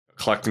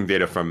collecting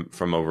data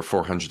from over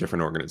 400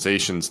 different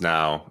organizations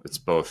now. It's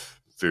both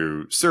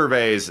through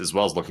surveys as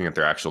well as looking at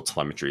their actual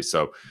telemetry.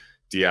 So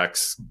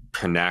DX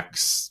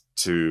connects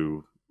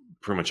to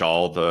pretty much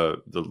all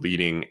the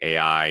leading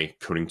AI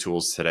coding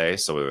tools today.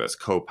 So whether that's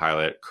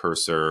Copilot,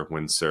 Cursor,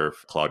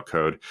 Windsurf, Cloud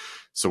Code.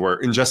 So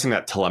we're ingesting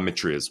that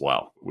telemetry as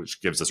well,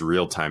 which gives us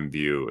real-time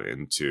view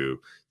into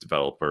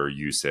developer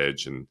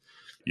usage and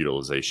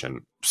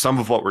utilization. Some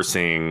of what we're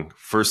seeing,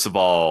 first of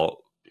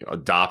all,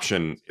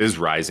 adoption is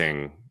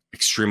rising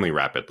extremely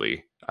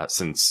rapidly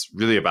since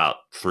really about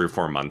 3 or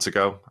 4 months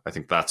ago. I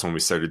think that's when we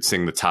started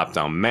seeing the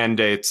top-down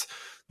mandates.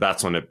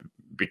 That's when it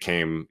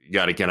became, you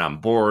got to get on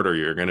board or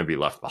you're going to be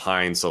left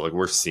behind. So like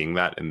we're seeing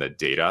that in the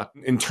data.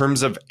 In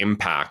terms of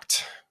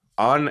impact,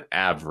 on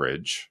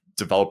average,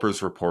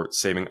 developers report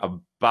saving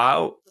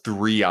about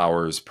 3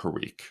 hours per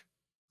week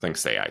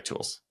thanks to AI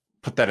tools.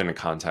 Put that into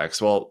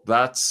context. Well,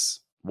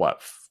 that's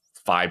what,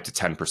 5 to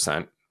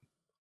 10%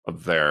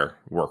 of their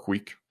work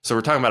week. So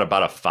we're talking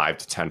about a 5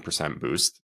 to 10% boost.